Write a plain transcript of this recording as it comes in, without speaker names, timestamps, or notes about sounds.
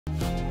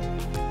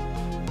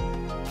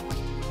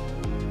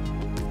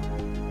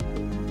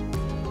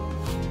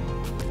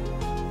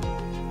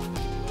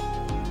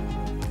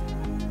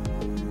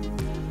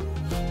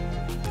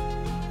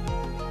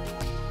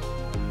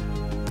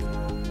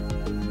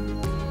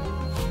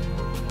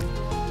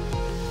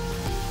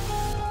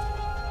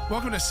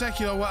Welcome to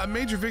Sekulow. Well, a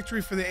major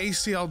victory for the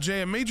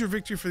ACLJ, a major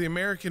victory for the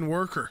American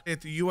worker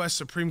at the U.S.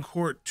 Supreme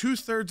Court.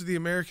 2/3 of the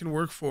American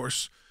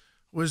workforce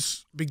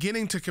was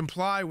beginning to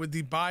comply with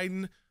the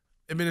Biden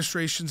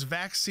administration's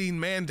vaccine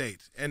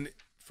mandate. And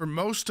for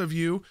most of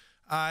you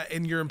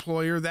and your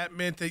employer, that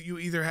meant that you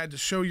either had to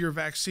show your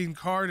vaccine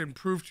card and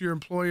prove to your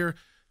employer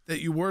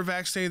that you were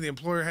vaccinated. The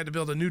employer had to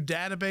build a new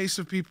database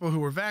of people who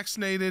were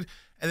vaccinated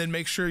and then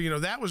make sure,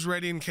 that was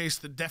ready in case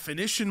the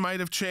definition might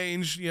have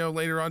changed,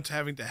 later on to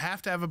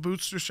have a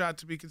booster shot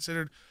to be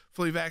considered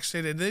fully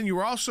vaccinated. And then you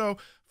were also,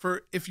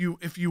 if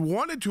you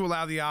wanted to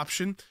allow the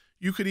option,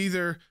 you could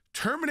either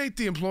terminate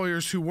the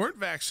employers who weren't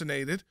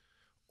vaccinated,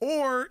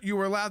 or you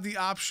were allowed the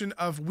option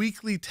of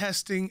weekly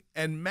testing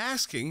and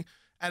masking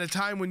at a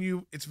time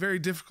when it's very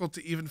difficult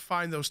to even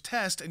find those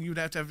tests, and you'd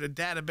have to have a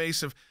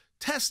database of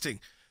testing.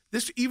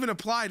 This even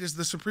applied, as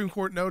the Supreme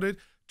Court noted,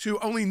 to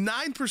only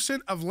 9%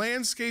 of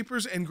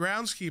landscapers and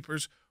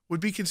groundskeepers would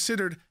be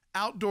considered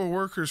outdoor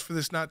workers for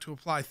this not to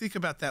apply. Think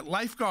about that.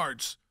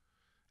 Lifeguards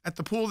at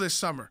the pool this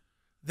summer,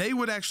 they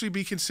would actually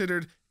be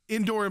considered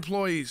indoor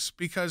employees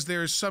because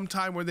there's some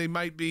time where they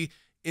might be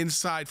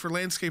inside. For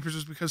landscapers,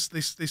 it's because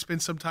they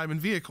spend some time in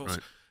vehicles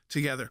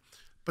together.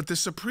 But the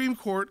Supreme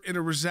Court, in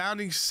a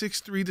resounding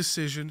 6-3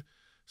 decision,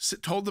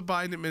 told the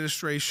Biden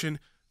administration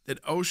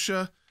that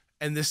OSHA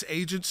and this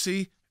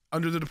agency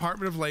under the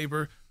Department of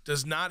Labor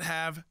does not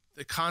have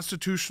the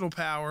constitutional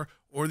power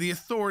or the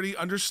authority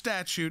under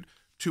statute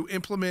to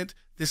implement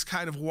this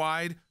kind of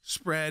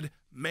widespread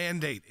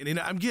mandate. And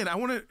again, I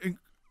want to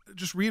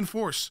just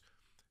reinforce,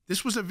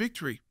 this was a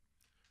victory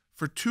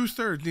for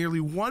 2/3, nearly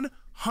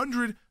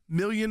 100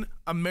 million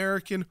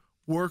American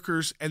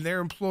workers and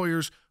their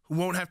employers who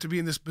won't have to be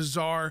in this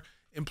bizarre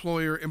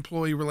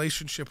employer-employee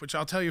relationship, which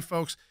I'll tell you,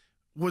 folks,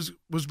 was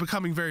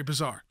becoming very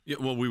bizarre. Yeah,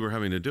 well, we were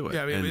having to do it.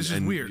 Yeah, it's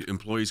just weird.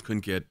 Employees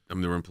couldn't get,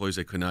 there were employees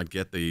that could not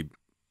get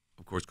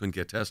couldn't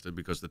get tested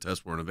because the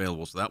tests weren't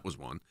available, so that was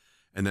one.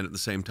 And then at the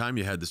same time,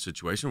 you had the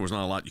situation, there was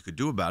not a lot you could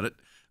do about it.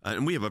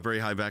 And we have a very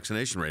high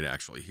vaccination rate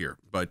actually here,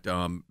 but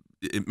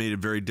it made it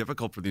very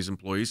difficult for these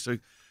employees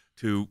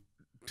to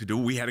do.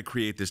 We had to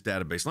create this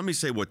database. Let me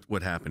say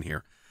what happened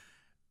here.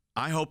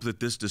 I hope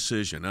that this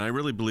decision, and I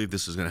really believe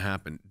this is going to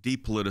happen,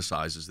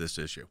 depoliticizes this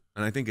issue,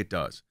 and I think it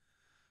does.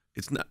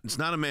 It's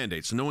not a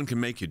mandate, so no one can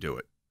make you do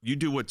it. You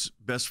do what's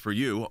best for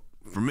you.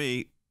 For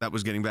me, that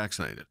was getting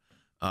vaccinated.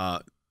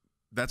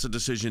 That's a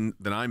decision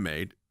that I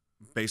made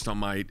based on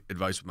my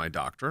advice with my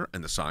doctor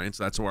and the science.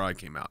 That's where I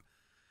came out.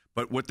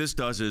 But what this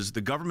does is the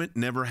government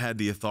never had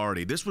the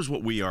authority. This was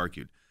what we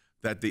argued,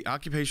 that the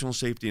Occupational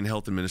Safety and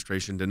Health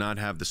Administration did not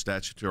have the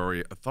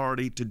statutory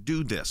authority to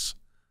do this,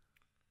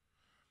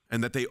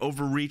 and that they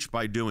overreached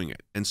by doing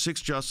it. And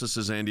 6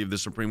 justices, Andy, of the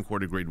Supreme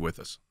Court agreed with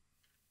us.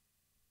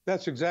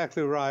 That's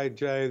exactly right,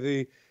 Jay.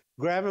 The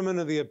gravamen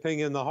of the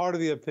opinion, the heart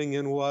of the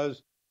opinion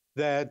was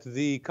that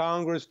the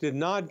Congress did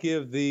not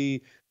give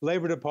the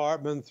Labor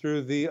Department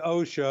through the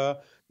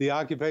OSHA, the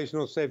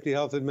Occupational Safety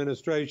Health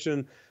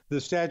Administration,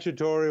 the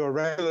statutory or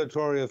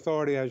regulatory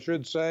authority, I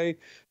should say,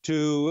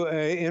 to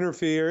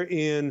interfere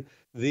in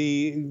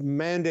the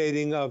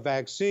mandating of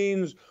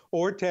vaccines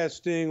or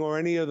testing or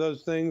any of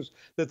those things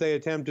that they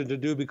attempted to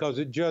do, because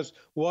it just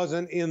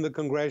wasn't in the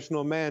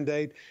congressional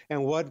mandate.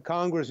 And what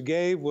Congress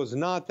gave was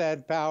not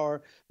that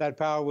power. That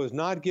power was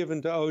not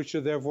given to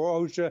OSHA.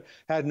 Therefore, OSHA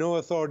had no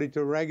authority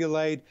to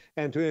regulate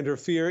and to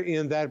interfere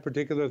in that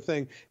particular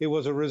thing. It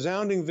was a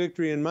resounding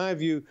victory, in my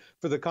view,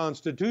 for the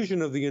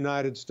Constitution of the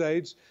United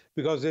States,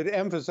 because it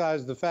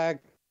emphasized the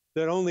fact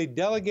that only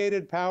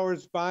delegated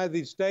powers by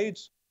the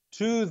states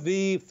to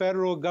the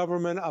federal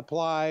government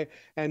apply,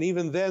 and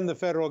even then the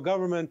federal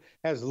government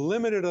has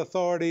limited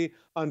authority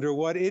under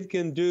what it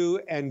can do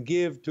and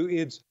give to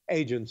its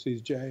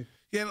agencies, Jay.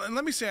 Yeah, and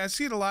let me say, I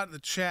see it a lot in the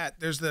chat.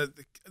 There's there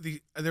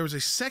was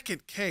a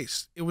second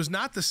case. It was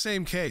not the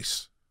same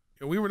case.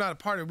 We were not a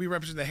part of it. We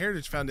represent the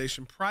Heritage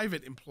Foundation,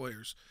 private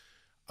employers.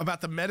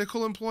 About the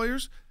medical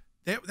employers,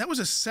 that was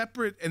a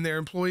separate, and their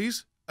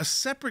employees, a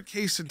separate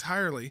case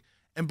entirely.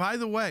 And by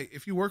the way,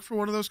 if you work for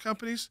one of those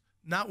companies,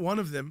 not one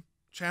of them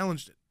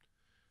challenged it.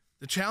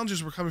 The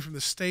challenges were coming from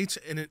the states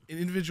and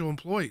individual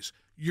employees.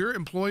 Your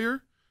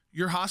employer,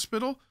 your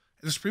hospital,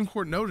 and the Supreme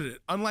Court noted it.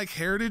 Unlike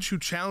Heritage, who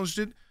challenged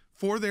it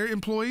for their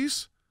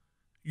employees,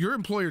 your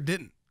employer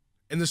didn't.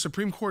 And the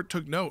Supreme Court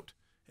took note.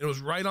 It was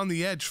right on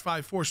the edge,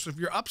 5-4. So if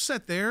you're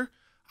upset there,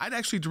 I'd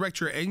actually direct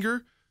your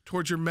anger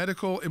towards your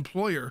medical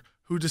employer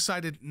who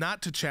decided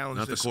not to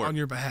challenge this on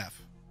your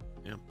behalf.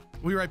 Yeah.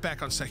 We'll be right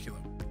back on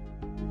Sekulow.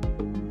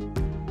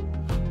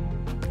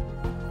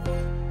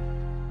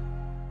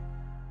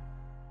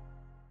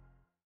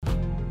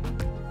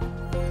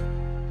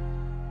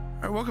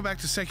 All right, welcome back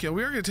to Sekulow.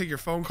 We are going to take your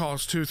phone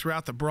calls, too,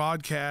 throughout the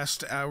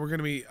broadcast. We're going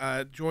to be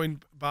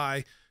joined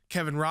by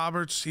Kevin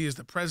Roberts. He is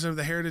the president of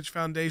the Heritage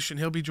Foundation.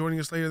 He'll be joining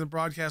us later in the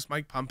broadcast.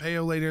 Mike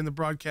Pompeo later in the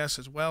broadcast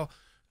as well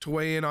to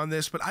weigh in on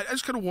this. But I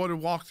just kind of want to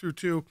walk through,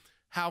 too,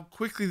 how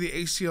quickly the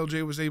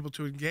ACLJ was able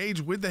to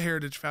engage with the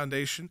Heritage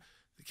Foundation.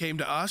 They came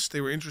to us.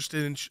 They were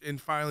interested in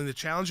filing the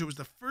challenge. It was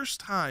the first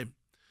time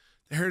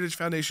the Heritage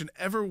Foundation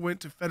ever went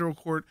to federal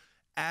court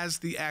as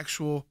the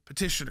actual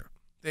petitioner.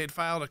 They had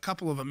filed a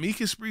couple of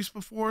amicus briefs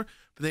before,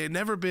 but they had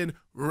never been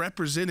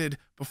represented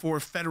before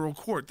federal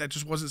court. That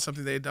just wasn't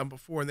something they had done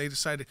before, and they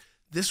decided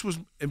this was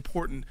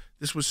important.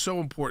 This was so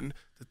important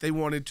that they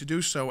wanted to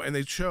do so, and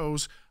they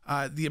chose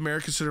the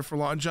American Center for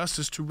Law and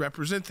Justice to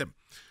represent them.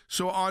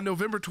 So on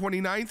November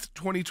 29th,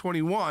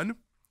 2021,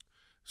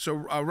 so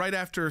right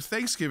after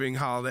Thanksgiving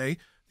holiday,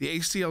 the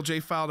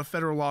ACLJ filed a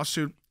federal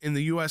lawsuit in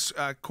the U.S.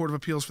 Court of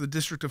Appeals for the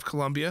District of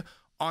Columbia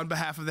on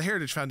behalf of the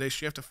Heritage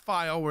Foundation. You have to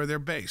file where they're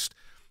based.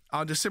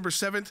 On December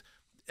 7th,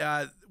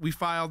 we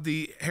filed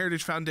the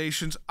Heritage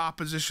Foundation's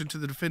opposition to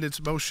the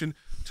defendant's motion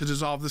to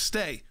dissolve the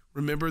stay.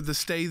 Remember, the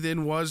stay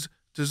then was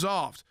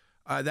dissolved.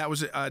 That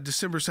was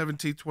December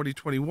 17th,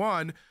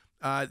 2021.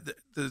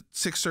 The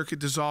Sixth Circuit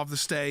dissolved the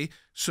stay.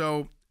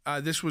 So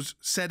this was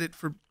set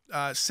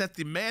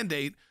the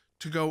mandate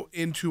to go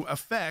into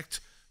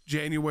effect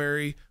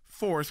January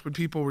 4th when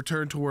people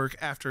return to work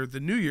after the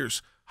New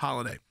Year's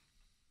holiday.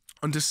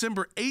 On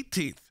December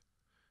 18th,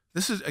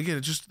 this is,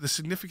 again, just the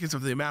significance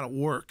of the amount of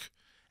work.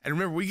 And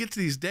remember, we get to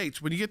these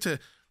dates. When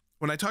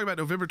I talk about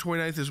November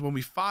 29th is when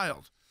we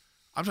filed,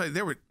 I'm telling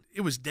you,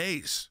 it was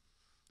days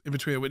in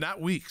between, not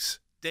weeks.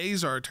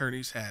 Days our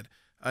attorneys had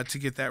to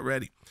get that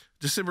ready.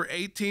 December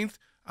 18th,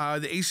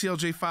 the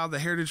ACLJ filed the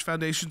Heritage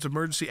Foundation's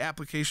emergency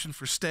application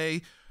for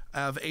stay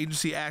of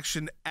agency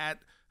action at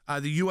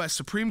the U.S.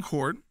 Supreme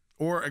Court,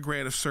 or a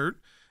grant of cert.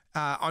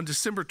 On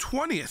December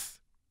 20th,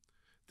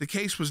 the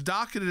case was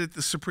docketed at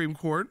the Supreme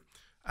Court,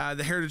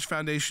 the Heritage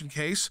Foundation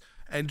case,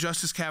 and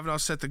Justice Kavanaugh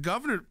said the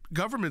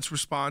government's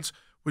response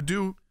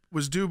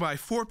was due by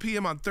 4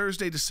 p.m. on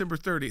Thursday, December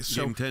 30th.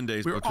 So 10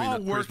 days we're between all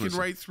the working Christmas.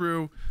 right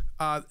through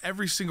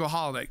every single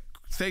holiday,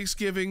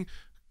 Thanksgiving,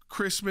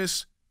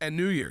 Christmas, and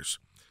New Year's.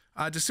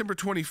 December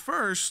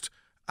 21st,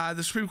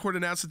 the Supreme Court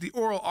announced that the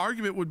oral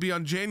argument would be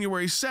on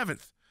January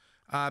 7th.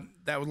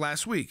 That was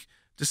last week.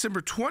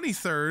 December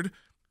 23rd,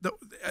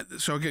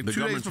 so again, The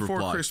 2 days before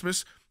reply.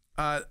 Christmas,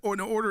 an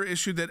order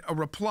issued that a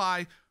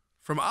reply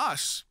from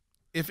us,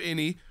 if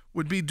any,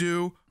 would be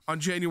due on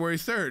January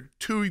 3rd,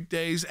 2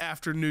 days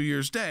after New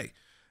Year's Day.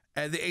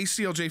 The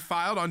ACLJ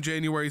filed on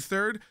January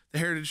 3rd the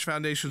Heritage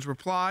Foundation's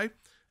reply,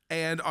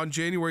 and on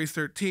January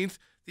 13th,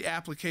 the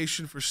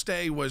application for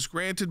stay was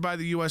granted by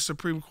the U.S.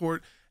 Supreme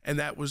Court, and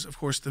that was, of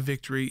course, the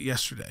victory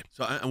yesterday.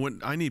 So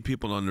I need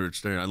people to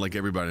understand, I'd like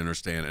everybody to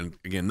understand, and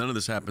again, none of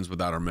this happens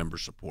without our member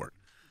support,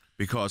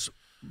 because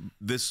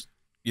this,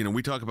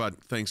 we talk about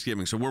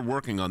Thanksgiving, so we're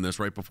working on this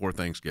right before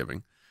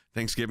Thanksgiving.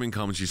 Thanksgiving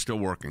comes, you're still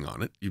working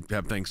on it. You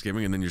have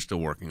Thanksgiving, and then you're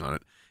still working on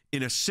it.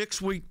 In a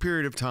 6-week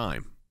period of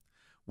time,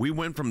 we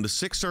went from the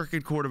Sixth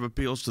Circuit Court of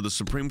Appeals to the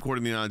Supreme Court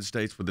of the United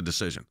States with a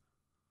decision.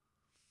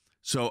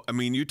 So, I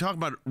mean, you talk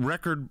about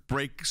record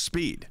break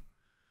speed.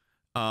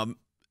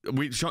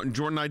 Jordan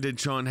and I did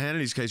Sean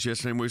Hannity's case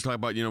yesterday, and we was talking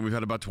about, we've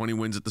had about 20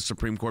 wins at the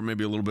Supreme Court,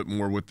 maybe a little bit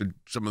more with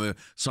some of the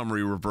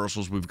summary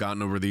reversals we've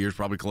gotten over the years,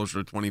 probably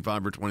closer to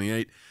 25 or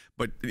 28.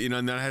 But, and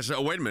then I said,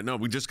 oh, wait a minute, no,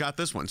 we just got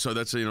this one. So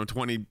that's,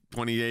 20,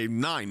 28,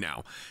 9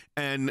 now.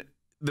 And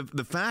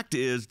the fact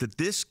is that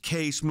this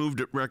case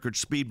moved at record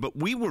speed, but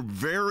we were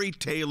very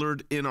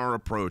tailored in our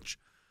approach,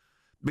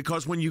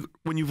 because when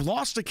you've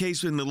lost a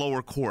case in the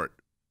lower court,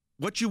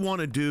 what you want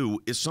to do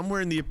is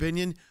somewhere in the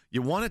opinion,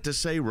 you want it to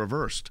say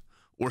reversed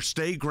or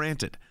stay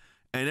granted.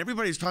 And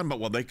everybody's talking about,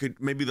 well,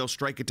 maybe they'll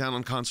strike it down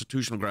on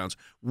constitutional grounds.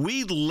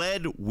 We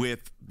led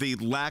with the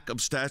lack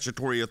of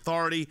statutory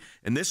authority,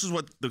 and this is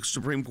what the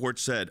Supreme Court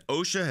said.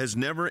 OSHA has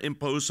never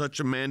imposed such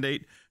a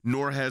mandate,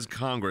 nor has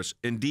Congress.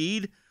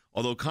 Indeed,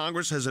 although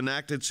Congress has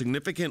enacted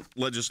significant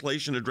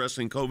legislation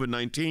addressing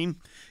COVID-19,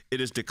 it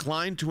has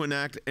declined to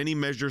enact any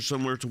measure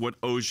similar to what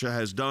OSHA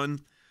has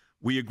done.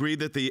 We agree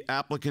that the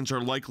applicants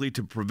are likely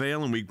to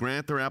prevail, and we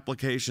grant their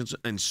applications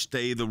and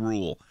stay the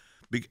rule.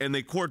 And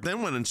the court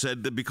then went and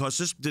said that because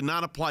this did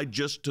not apply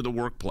just to the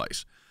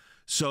workplace.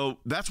 So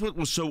that's what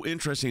was so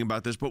interesting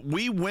about this. But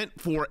we went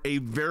for a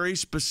very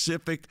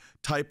specific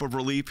type of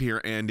relief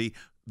here, Andy,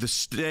 the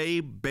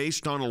stay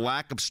based on a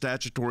lack of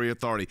statutory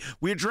authority.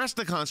 We addressed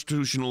the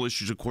constitutional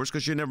issues, of course,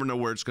 because you never know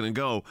where it's going to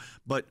go.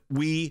 But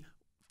we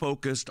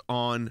focused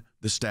on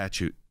the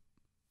statute.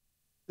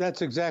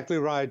 That's exactly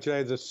right,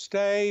 Jay. The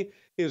stay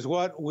is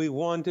what we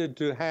wanted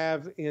to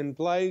have in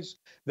place.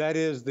 That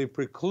is the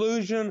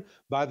preclusion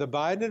by the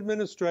Biden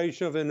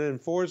administration in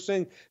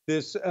enforcing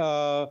this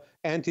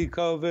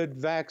anti-COVID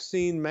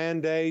vaccine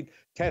mandate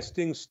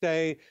testing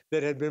stay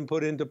that had been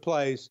put into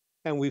place.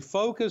 And we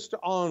focused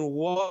on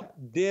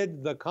what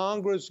did the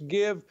Congress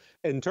give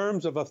in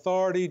terms of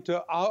authority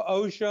to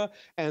OSHA,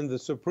 and the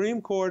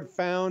Supreme Court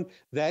found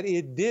that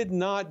it did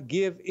not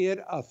give it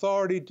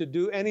authority to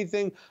do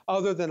anything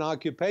other than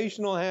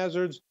occupational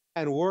hazards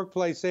and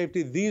workplace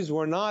safety.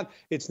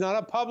 It's not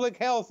a public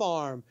health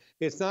arm.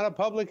 It's not a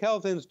public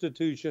health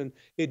institution.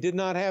 It did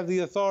not have the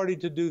authority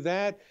to do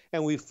that.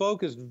 And we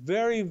focused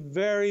very,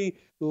 very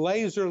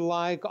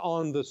laser-like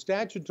on the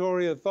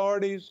statutory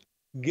authorities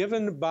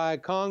given by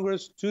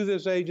Congress to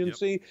this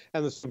agency,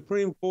 and the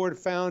Supreme Court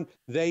found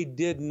they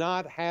did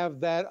not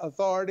have that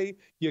authority,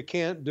 you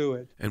can't do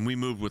it. And we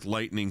moved with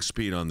lightning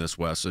speed on this,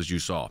 Wes, as you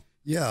saw.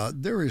 Yeah,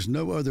 there is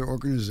no other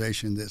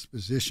organization that's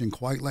positioned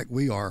quite like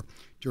we are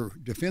to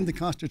defend the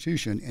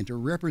Constitution and to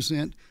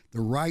represent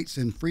the rights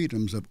and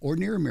freedoms of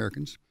ordinary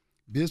Americans,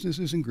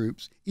 businesses and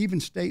groups, even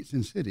states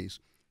and cities,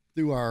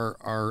 through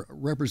our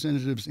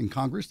representatives in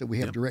Congress that we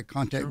have direct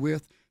contact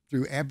with,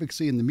 through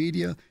advocacy in the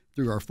media,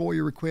 through our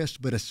FOIA requests,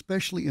 but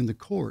especially in the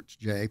courts,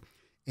 Jay.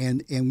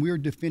 And we're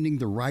defending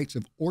the rights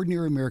of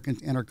ordinary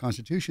Americans and our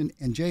Constitution.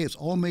 And, Jay, it's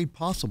all made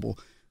possible.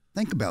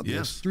 Think about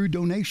this, through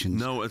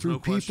donations, through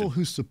people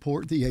who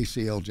support the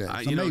ACLJ.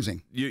 It's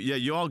amazing.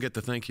 You all get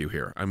to thank you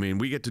here. I mean,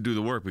 we get to do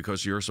the work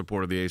because you're a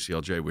supporter of the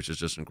ACLJ, which is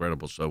just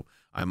incredible. So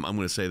I'm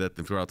going to say that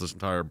throughout this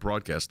entire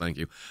broadcast. Thank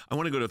you. I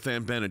want to go to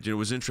Fan Bennett. It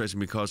was interesting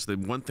because the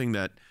one thing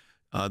that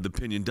the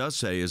opinion does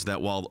say is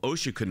that while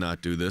OSHA could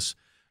not do this,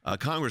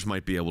 Congress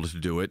might be able to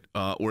do it,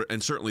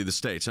 and certainly the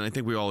states. And I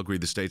think we all agree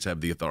the states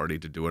have the authority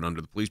to do it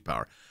under the police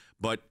power.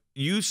 But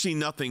you see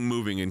nothing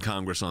moving in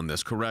Congress on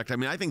this, correct? I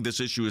mean, I think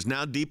this issue is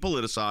now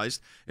depoliticized,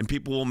 and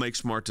people will make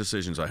smart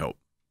decisions, I hope.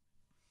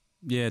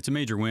 Yeah, it's a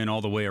major win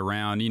all the way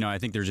around. You know, I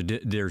think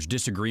there's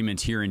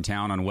disagreements here in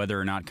town on whether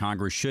or not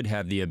Congress should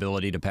have the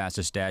ability to pass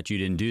a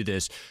statute and do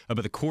this.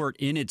 But the court,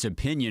 in its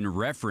opinion,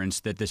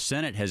 referenced that the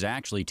Senate has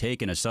actually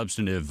taken a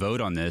substantive vote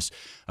on this.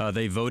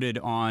 They voted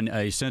on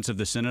a sense of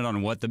the Senate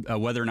on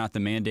whether or not the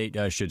mandate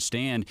should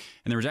stand.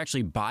 And there was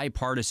actually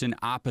bipartisan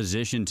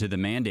opposition to the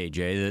mandate,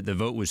 Jay. The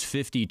vote was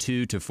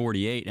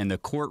 52-48, and the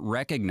court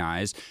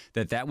recognized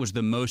that that was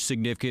the most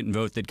significant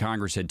vote that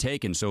Congress had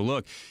taken. So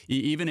look,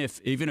 even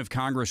if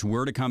Congress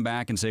were to come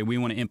back and say we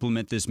want to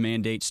implement this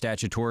mandate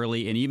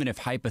statutorily, and even if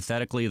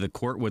hypothetically the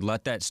court would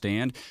let that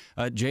stand,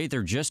 Jay,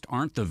 there just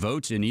aren't the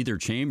votes in either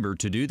chamber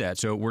to do that.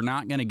 So we're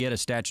not going to get a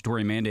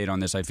statutory mandate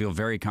on this. I feel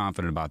very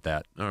confident about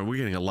that. All right, we're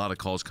getting a lot of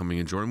calls coming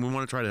in, Jordan. We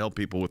want to try to help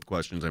people with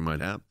questions they might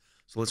have.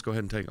 So let's go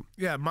ahead and take them.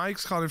 Yeah,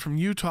 Mike's calling from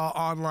Utah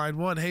on line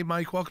 1. Hey,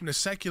 Mike, welcome to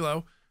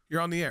Sekulow.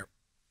 You're on the air.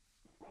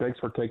 Thanks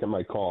for taking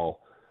my call.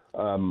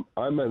 I'm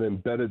an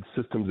embedded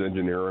systems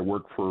engineer. I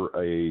work for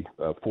a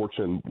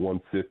Fortune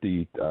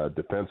 150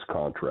 defense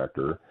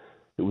contractor.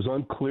 It was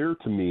unclear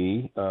to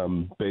me,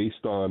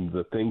 based on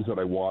the things that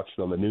I watched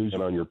on the news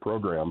and on your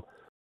program,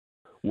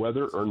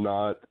 whether or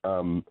not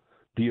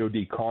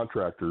DoD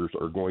contractors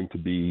are going to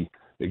be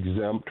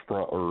exempt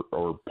from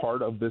or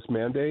part of this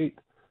mandate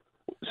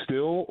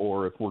still,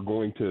 or if we're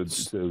going to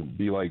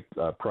be like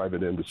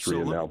private industry.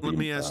 So and now let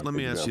me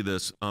ask you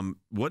this: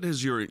 what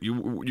is your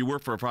you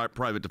work for a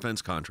private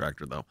defense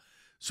contractor though?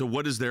 So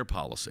what is their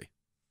policy?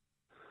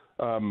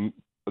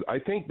 I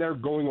think they're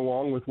going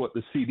along with what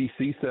the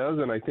CDC says,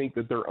 and I think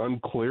that they're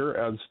unclear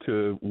as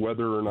to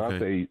whether or not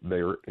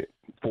they're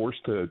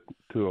forced to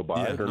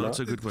abide or not. That's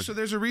a good question. So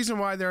there's a reason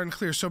why they're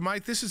unclear. So,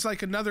 Mike, this is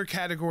like another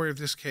category of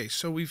this case.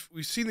 So we've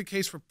seen the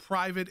case for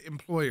private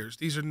employers.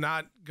 These are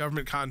not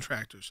government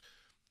contractors.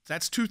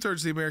 That's 2/3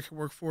 of the American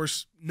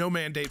workforce. No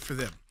mandate for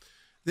them.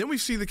 Then we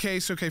see the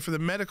case, for the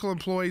medical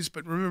employees.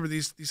 But remember,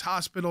 these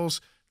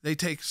hospitals, they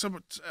take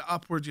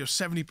upwards,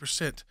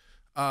 70%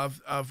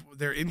 of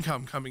their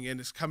income coming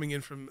in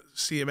from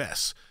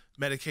CMS,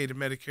 Medicaid and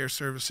Medicare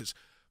services.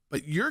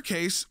 But your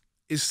case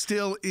is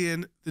still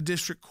in the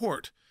district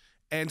court.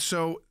 And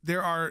so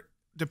there are,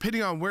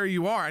 depending on where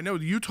you are, I know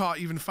Utah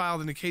even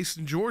filed in a case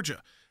in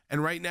Georgia.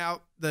 And right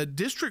now, the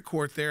district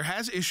court there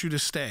has issued a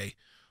stay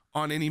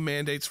on any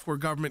mandates for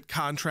government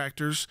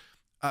contractors.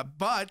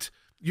 But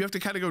you have to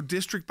kind of go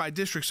district by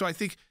district. So I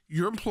think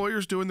your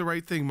employer's doing the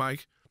right thing,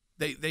 Mike.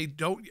 They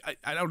don't,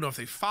 I don't know if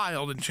they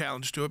filed and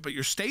challenged to it, but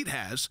your state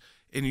has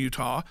in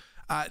Utah.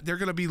 They're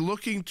going to be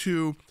looking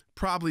to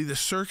probably the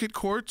circuit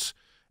courts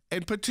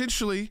and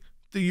potentially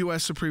the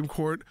U.S. Supreme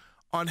Court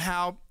on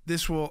how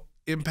this will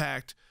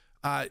impact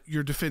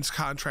your defense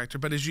contractor.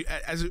 But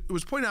as it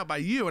was pointed out by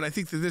you, and I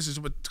think that this is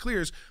what's clear,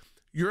 is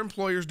your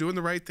employer's doing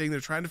the right thing. They're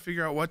trying to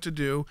figure out what to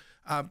do.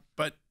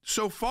 But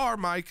so far,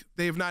 Mike,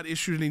 they have not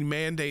issued any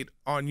mandate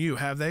on you,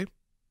 have they?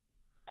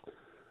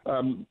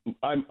 I'm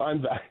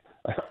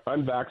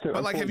vaccinated.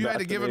 But have you had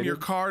to give them your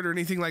card or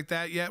anything like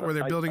that yet, where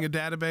they're building a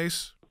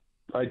database?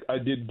 I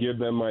did give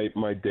them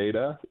my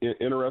data.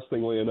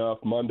 Interestingly enough,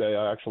 Monday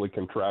I actually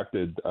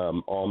contracted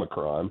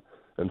Omicron,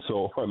 and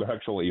so I'm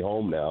actually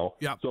home now.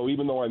 Yep. So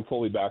even though I'm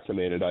fully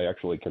vaccinated, I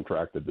actually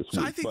contracted this week.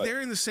 So I think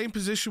they're in the same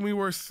position we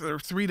were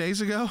 3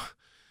 days ago,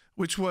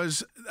 which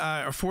was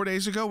or 4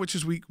 days ago, which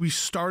is we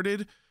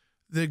started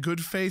the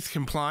good faith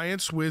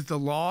compliance with the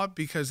law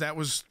because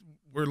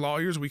we're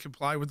lawyers. We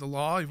comply with the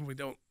law even if we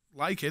don't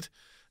like it.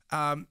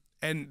 And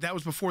that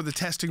was before the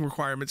testing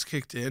requirements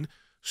kicked in.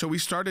 So we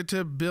started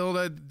to build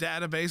a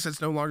database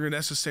that's no longer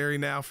necessary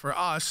now for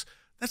us.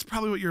 That's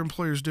probably what your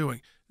employer's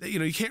doing.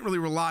 You can't really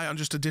rely on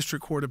just a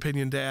district court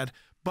opinion, Dad,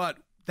 but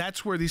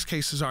that's where these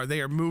cases are.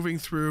 They are moving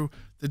through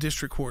the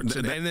district courts,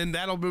 and then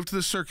that'll move to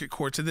the circuit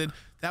courts, and then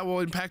that will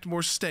impact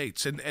more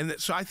states. And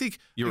so I think,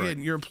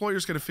 your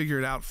employer's going to figure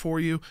it out for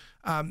you.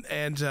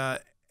 And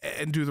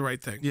and do the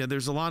right thing. Yeah,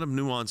 there's a lot of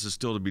nuances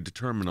still to be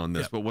determined on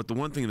this, but the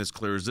one thing that's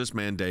clear is this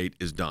mandate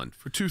is done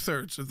for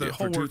 2/3 of the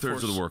whole for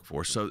workforce. 2/3 of the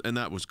workforce. So, and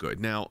that was good.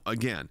 Now,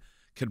 again,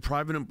 can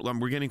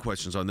we're getting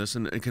questions on this,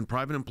 and can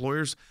private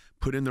employers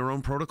put in their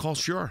own protocol?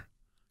 Sure.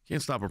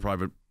 Can't stop a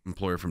private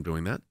employer from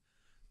doing that.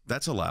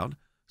 That's allowed.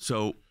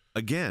 So,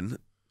 again,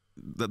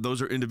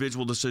 those are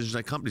individual decisions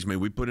that companies made.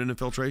 We put in a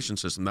filtration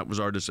system. That was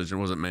our decision.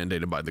 It wasn't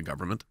mandated by the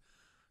government.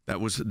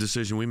 That was a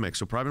decision we make.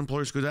 So private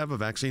employers could have a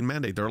vaccine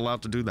mandate. They're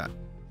allowed to do that.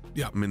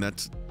 Yeah. I mean,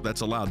 that's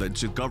allowed.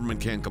 The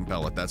government can't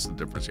compel it. That's the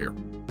difference here.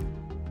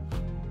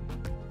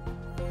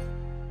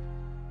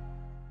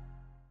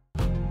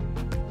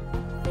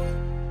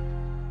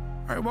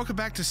 All right, welcome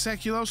back to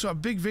Sekulow. So a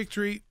big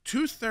victory.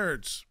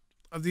 2/3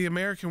 of the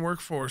American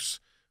workforce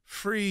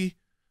free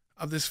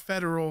of this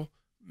federal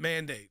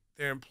mandate.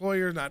 Their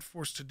employer not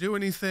forced to do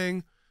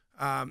anything.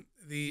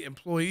 The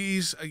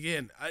employees,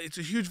 again, it's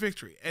a huge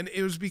victory. And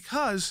it was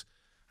because,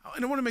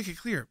 and I want to make it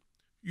clear,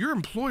 your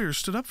employer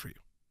stood up for you.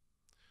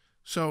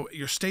 So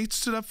your state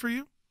stood up for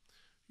you.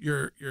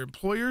 Your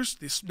employers,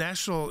 this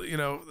national,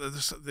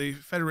 the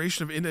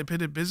Federation of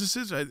Independent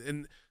Businesses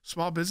and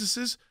Small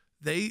Businesses,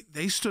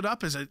 they stood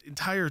up as an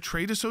entire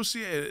trade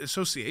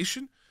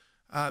association.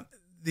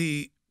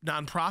 The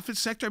nonprofit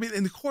sector,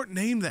 and the court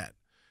named that.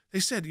 They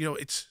said,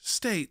 it's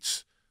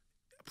states,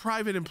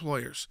 private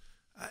employers,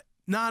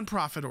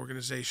 nonprofit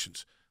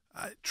organizations,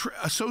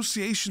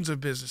 associations of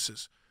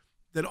businesses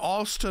that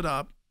all stood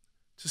up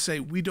to say,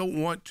 we don't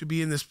want to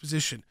be in this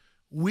position.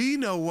 We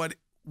know what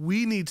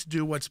we need to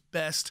do, what's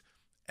best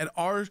at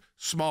our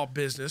small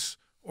business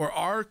or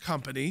our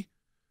company.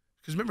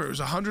 Because remember, it was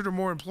 100 or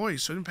more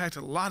employees, so it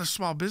impacted a lot of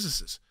small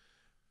businesses.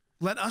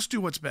 Let us do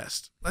what's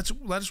best. Let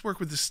us work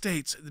with the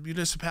states, the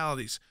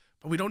municipalities,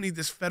 but we don't need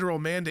this federal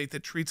mandate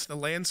that treats the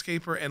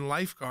landscaper and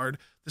lifeguard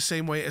the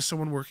same way as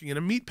someone working in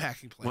a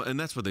meatpacking plant. Well, and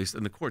that's what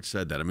and the court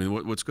said that. I mean,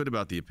 what's good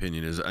about the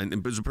opinion is, and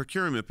it was a per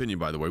curiam opinion,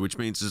 by the way, which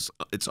means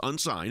it's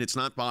unsigned. It's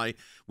not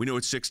we know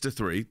it's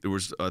 6-3. There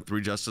was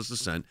 3 justices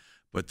dissent,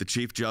 but the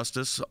Chief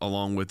Justice,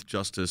 along with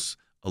Justice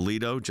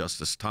Alito,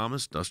 Justice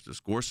Thomas, Justice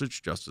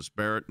Gorsuch, Justice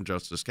Barrett, and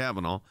Justice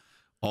Kavanaugh,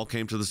 all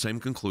came to the same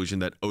conclusion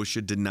that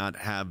OSHA did not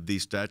have the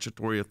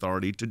statutory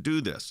authority to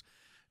do this.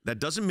 That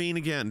doesn't mean,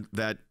 again,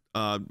 that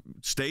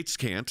states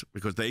can't,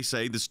 because they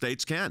say the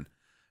states can,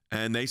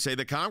 and they say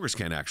that Congress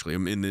can, actually,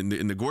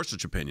 in the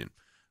Gorsuch opinion,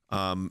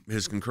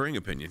 his concurring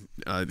opinion.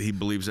 He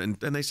believes, and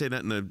they say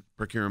that in the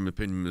per curiam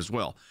opinion as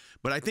well.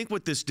 But I think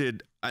what this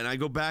did, and I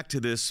go back to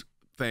this,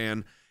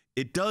 Fan,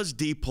 it does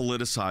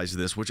depoliticize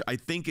this, which I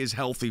think is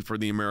healthy for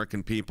the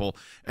American people.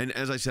 And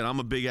as I said,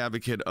 I'm a big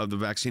advocate of the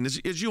vaccine.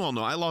 As you all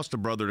know, I lost a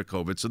brother to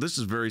COVID, so this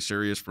is very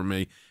serious for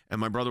me. And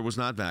my brother was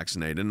not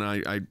vaccinated, and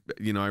I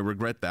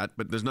regret that.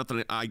 But there's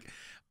nothing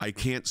I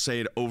can't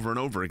say it over and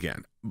over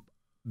again.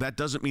 That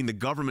doesn't mean the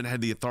government had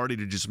the authority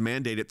to just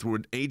mandate it through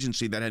an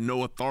agency that had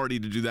no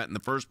authority to do that in the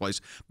first place.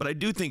 But I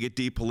do think it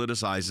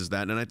depoliticizes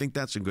that, and I think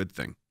that's a good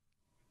thing.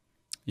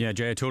 Yeah,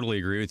 Jay, I totally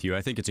agree with you.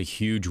 I think it's a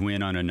huge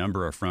win on a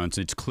number of fronts.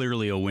 It's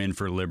clearly a win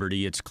for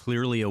liberty. It's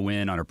clearly a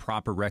win on a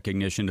proper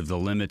recognition of the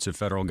limits of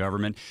federal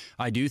government.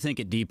 I do think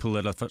it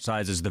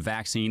depoliticizes the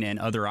vaccine and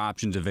other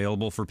options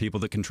available for people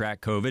that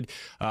contract COVID.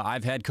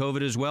 I've had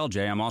COVID as well,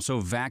 Jay. I'm also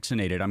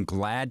vaccinated. I'm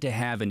glad to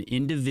have an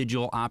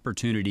individual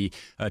opportunity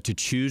to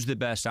choose the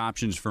best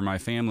options for my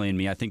family and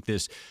me. I think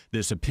this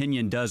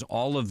opinion does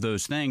all of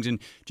those things. And,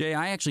 Jay,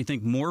 I actually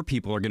think more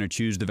people are going to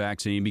choose the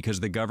vaccine because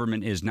the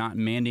government is not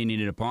mandating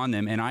it upon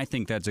them. And I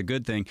think that's a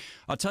good thing.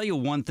 I'll tell you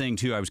one thing,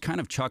 too. I was kind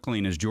of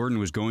chuckling as Jordan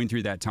was going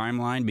through that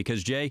timeline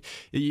because, Jay,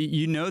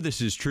 you know this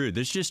is true.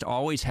 This just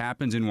always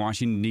happens in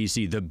Washington,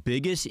 D.C. The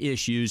biggest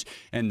issues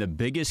and the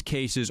biggest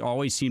cases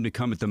always seem to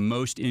come at the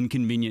most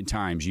inconvenient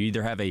times. You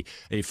either have a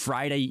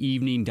Friday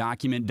evening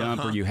document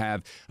dump or you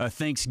have a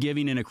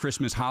Thanksgiving and a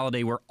Christmas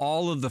holiday where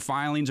all of the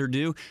filings are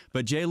due.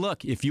 But, Jay,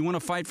 look, if you want to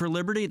fight for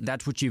liberty,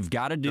 that's what you've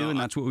got to do, and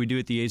that's what we do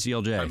at the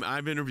ACLJ.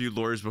 I've interviewed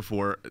lawyers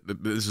before.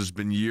 This has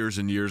been years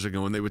and years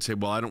ago, and they would say,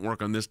 well, I don't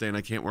work on this day and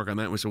I can't work on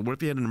that. And we said, what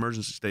if you had an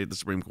emergency stay at the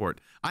Supreme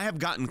Court? I have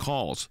gotten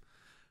calls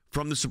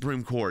from the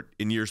Supreme Court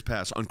in years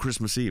past on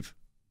Christmas Eve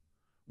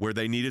where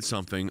they needed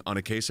something on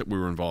a case that we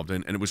were involved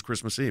in, and it was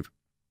Christmas Eve.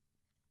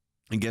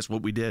 And guess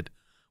what we did?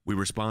 We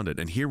responded.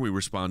 And here we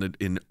responded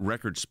in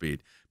record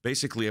speed.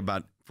 Basically,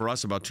 for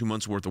us, about 2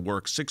 months' worth of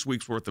work, 6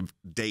 weeks' worth of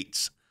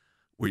dates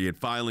where you had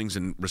filings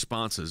and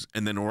responses,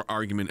 and then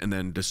argument, and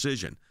then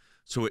decision.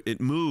 So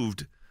it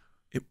moved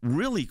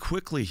really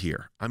quickly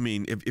here. I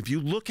mean, if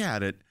you look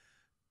at it,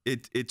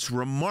 it's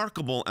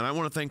remarkable, and I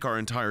want to thank our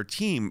entire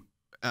team,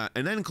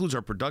 and that includes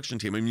our production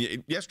team. I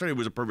mean, yesterday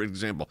was a perfect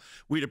example.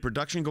 We had a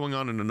production going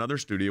on in another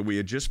studio. We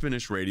had just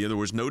finished radio. There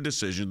was no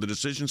decision. The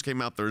decisions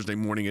came out Thursday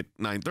morning at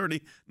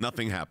 9:30.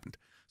 Nothing happened.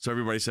 So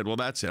everybody said, well,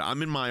 that's it.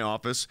 I'm in my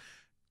office.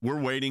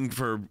 We're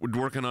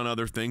working on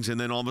other things, and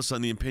then all of a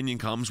sudden the opinion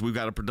comes. We've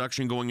got a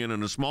production going in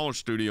a smaller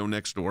studio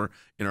next door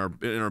in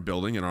our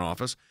building, in our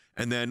office,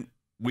 and then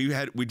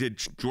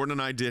Jordan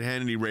and I did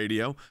Hannity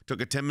Radio,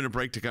 took a 10-minute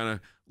break to kind of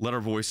let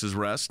our voices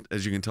rest.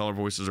 As you can tell, our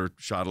voices are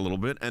shot a little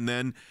bit. And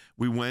then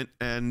we went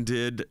and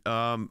did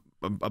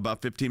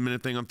about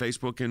 15-minute thing on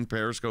Facebook and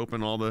Periscope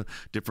and all the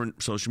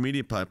different social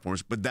media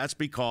platforms. But that's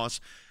because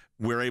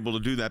we're able to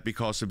do that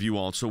because of you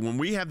all. So when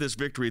we have this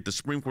victory at the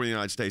Supreme Court of the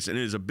United States, and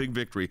it is a big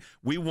victory,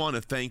 we want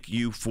to thank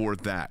you for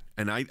that.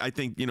 And I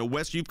think,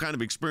 Wes, you've kind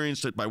of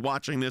experienced it by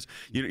watching this.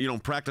 You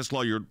don't practice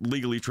law. You're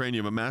legally trained.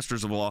 You have a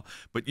master's of law.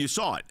 But you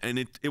saw it. And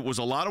it was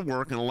a lot of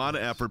work and a lot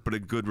of effort, but a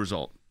good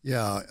result.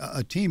 Yeah,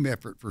 a team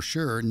effort for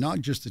sure.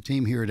 Not just the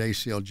team here at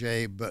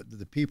ACLJ, but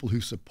the people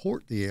who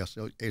support the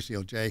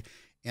ACLJ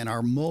and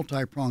our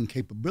multi-pronged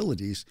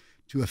capabilities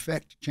to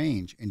affect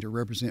change and to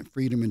represent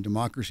freedom and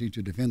democracy,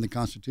 to defend the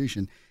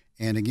Constitution.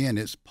 And again,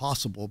 it's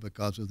possible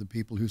because of the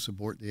people who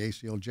support the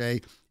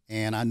ACLJ.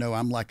 And I know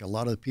I'm like a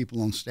lot of the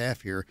people on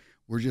staff here.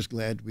 We're just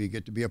glad we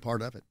get to be a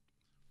part of it.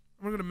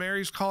 We're going to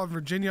Mary's call in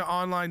Virginia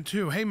online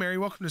too. Hey, Mary,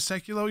 welcome to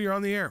Sekulow. You're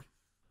on the air.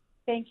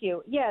 Thank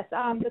you. Yes,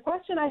 the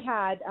question I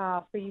had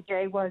for you,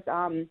 Jay, was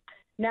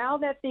now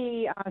that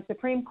the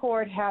Supreme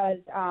Court has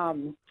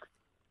gotten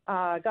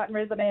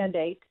rid of the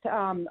mandates,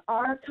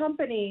 are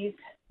companies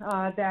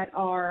that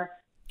are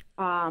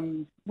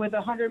with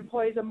 100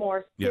 employees or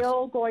more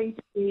still going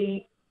to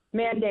be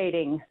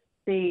mandating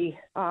the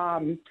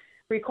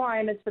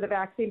requirements for the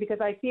vaccine? Because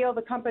I feel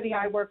the company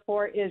I work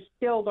for is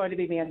still going to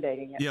be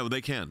mandating it. Yeah, well, they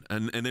can.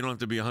 And they don't have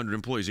to be 100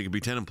 employees. It could be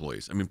 10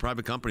 employees. I mean,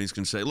 private companies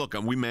can say, look,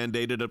 we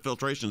mandated a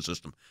filtration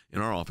system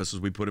in our offices.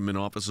 We put them in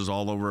offices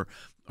all over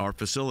our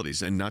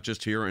facilities, and not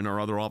just here, in our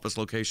other office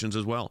locations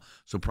as well.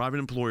 So private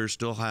employers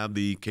still have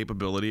the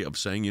capability of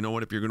saying, you know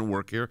what, if you're going to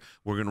work here,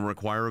 we're going to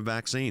require a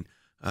vaccine.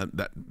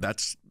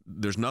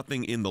 There's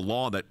nothing in the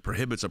law that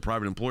prohibits a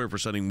private employer for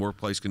setting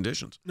workplace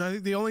conditions. No, I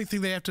think the only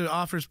thing they have to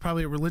offer is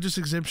probably a religious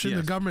exemption.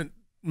 Yes. The government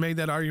made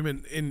that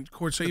argument in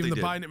court, so even the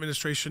Biden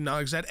administration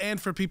now that.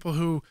 And for people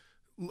who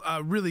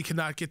really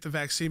cannot get the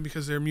vaccine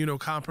because they're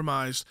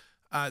immunocompromised,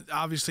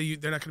 obviously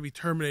they're not going to be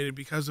terminated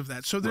because of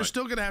that. So there's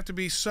still going to have to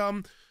be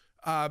some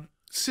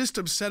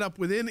system set up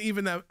within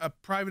even a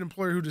private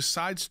employer who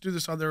decides to do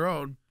this on their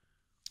own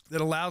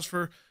that allows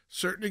for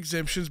certain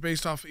exemptions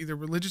based off either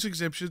religious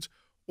exemptions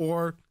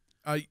or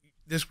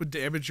this would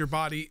damage your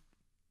body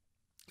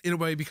in a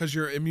way because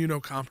you're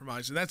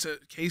immunocompromised. And that's a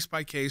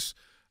case-by-case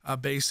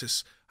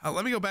basis.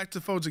 Let me go back to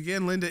the phones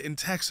again. Linda in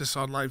Texas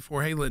on line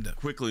 4. Hey, Linda.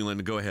 Quickly,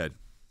 Linda, go ahead.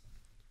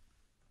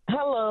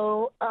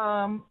 Hello.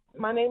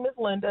 My name is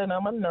Linda, and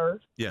I'm a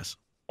nurse. Yes.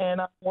 And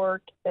I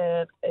work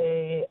at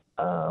a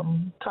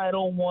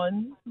Title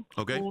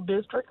I school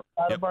district.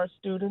 A lot of our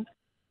students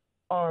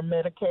are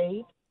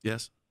Medicaid.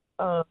 Yes.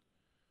 As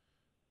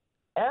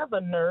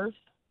a nurse,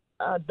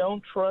 I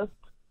don't trust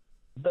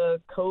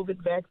the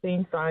COVID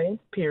vaccine science,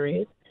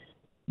 period.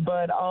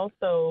 But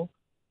also,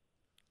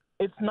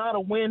 it's not a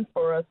win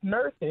for us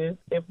nurses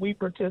if we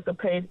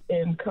participate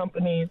in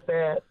companies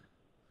that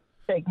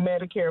take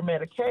Medicare,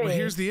 Medicaid. Well,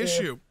 here's the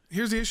issue.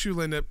 Here's the issue,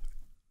 Linda.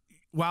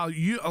 While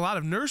a lot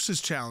of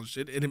nurses challenged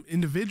it, and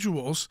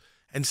individuals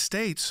and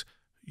states,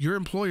 your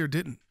employer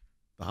didn't.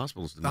 The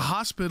hospitals didn't. The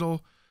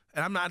hospital,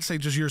 and I'm not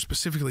saying just yours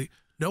specifically,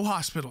 no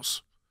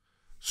hospitals.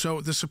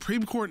 So the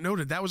Supreme Court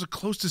noted that was a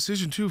close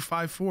decision too,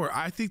 5-4.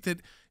 I think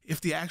that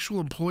if the actual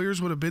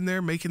employers would have been there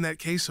making that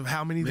case of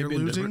how many they're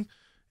losing,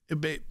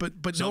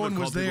 but no one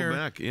was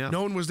there.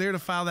 No one was there to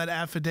file that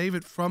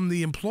affidavit from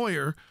the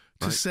employer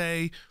to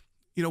say,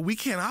 we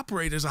can't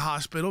operate as a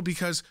hospital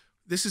because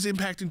this is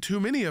impacting too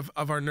many of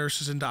our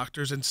nurses and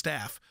doctors and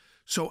staff.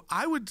 So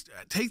I would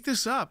take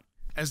this up,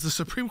 as the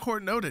Supreme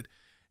Court noted,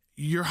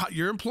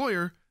 your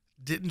employer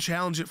didn't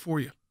challenge it for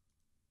you.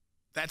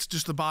 That's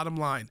just the bottom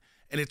line.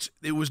 And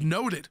it was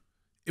noted.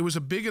 It was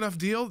a big enough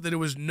deal that it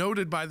was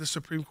noted by the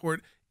Supreme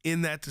Court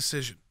in that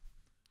decision.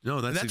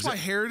 No, that's why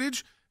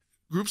Heritage,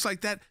 groups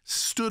like that,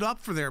 stood up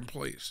for their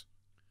employees.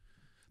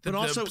 But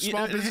also,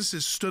 small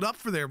businesses stood up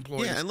for their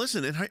employees. Yeah, and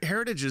listen,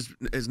 Heritage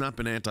has not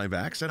been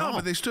anti-vax at all. No,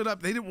 but they stood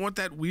up. They didn't want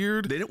that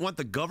weird. They didn't want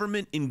the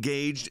government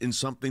engaged in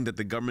something that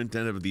the government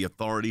didn't have the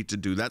authority to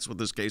do. That's what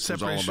this case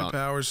was all about. Separation of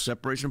powers.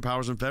 Separation of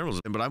powers and federalism.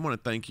 But I want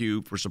to thank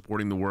you for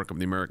supporting the work of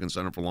the American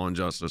Center for Law and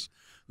Justice.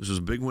 This was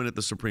a big win at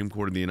the Supreme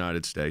Court of the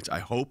United States. I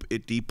hope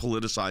it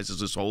depoliticizes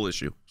this whole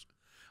issue.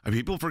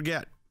 People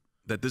forget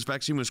that this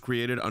vaccine was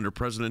created under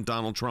President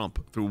Donald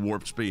Trump through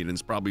warp speed, and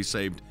it's probably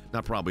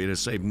it has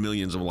saved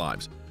millions of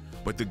lives.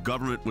 But the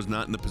government was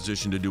not in the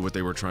position to do what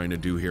they were trying to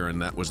do here, and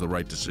that was the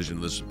right decision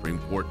of the Supreme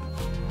Court.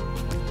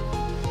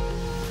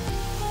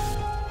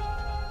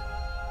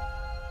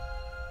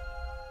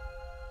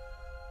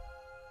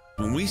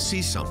 When we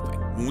see something,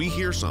 when we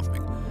hear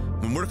something,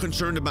 when we're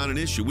concerned about an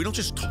issue, we don't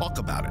just talk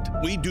about it.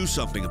 We do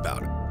something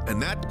about it.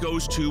 And that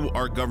goes to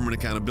our Government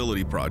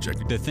Accountability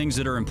Project. The things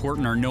that are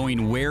important are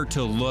knowing where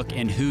to look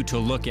and who to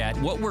look at.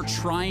 What we're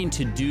trying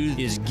to do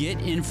is get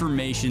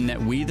information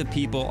that we, the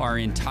people, are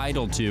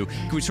entitled to.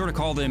 We sort of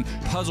call them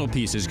puzzle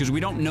pieces because we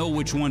don't know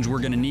which ones we're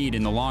going to need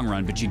in the long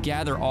run, but you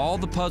gather all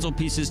the puzzle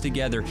pieces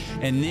together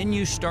and then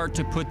you start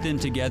to put them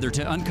together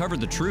to uncover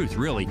the truth,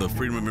 really. The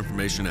Freedom of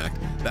Information Act,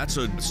 that's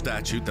a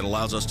statute that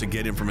allows us to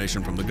get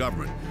information from the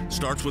government.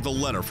 Starts with a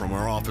letter from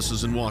our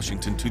offices in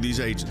Washington to these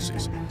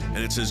agencies, and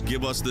it says,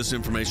 give us this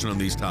information on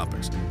these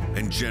topics.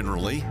 And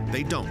generally,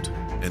 they don't.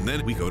 And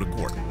then we go to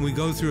court. We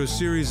go through a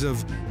series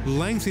of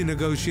lengthy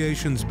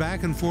negotiations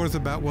back and forth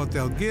about what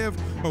they'll give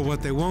or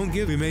what they won't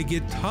give. We may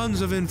get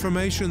tons of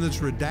information that's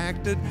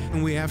redacted,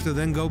 and we have to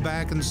then go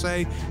back and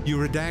say, you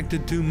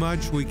redacted too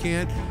much. We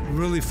can't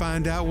really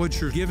find out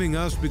what you're giving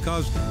us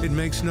because it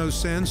makes no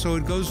sense. So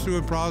it goes through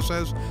a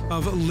process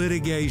of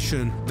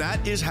litigation.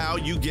 That is how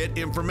you get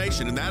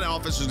information, and that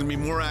office is going to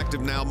be more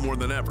active now more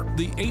than ever.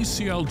 The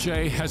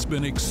ACLJ has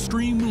been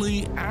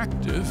extremely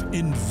active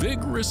in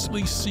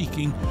vigorously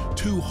seeking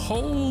to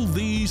hold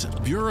these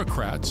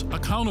bureaucrats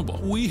accountable.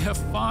 We have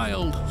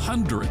filed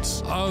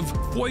hundreds of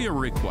FOIA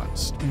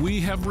requests. We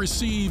have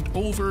received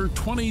over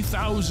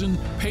 20,000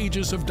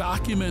 pages of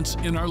documents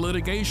in our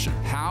litigation.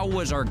 How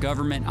was our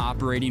government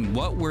operating?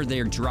 What were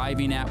they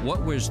driving at?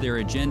 What was their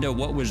agenda?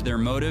 What was their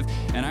motive?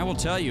 And I will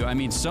tell you, I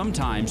mean,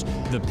 sometimes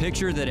the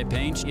picture that it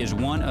paints is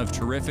one of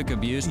terrific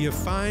abuse. You're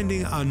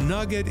finding a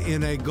nugget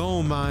in a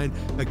gold mine.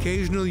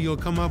 Occasionally you'll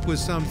come up with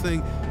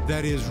something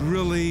that is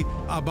really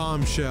a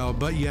bombshell,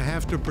 but you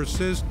have to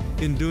persist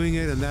in doing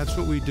it, and that's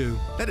what we do.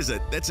 That's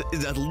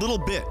a little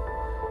bit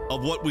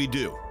of what we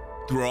do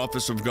through our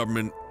Office of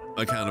Government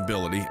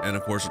Accountability, and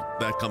of course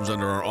that comes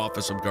under our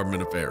Office of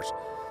Government Affairs.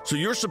 So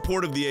your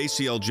support of the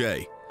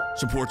ACLJ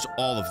supports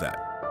all of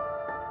that.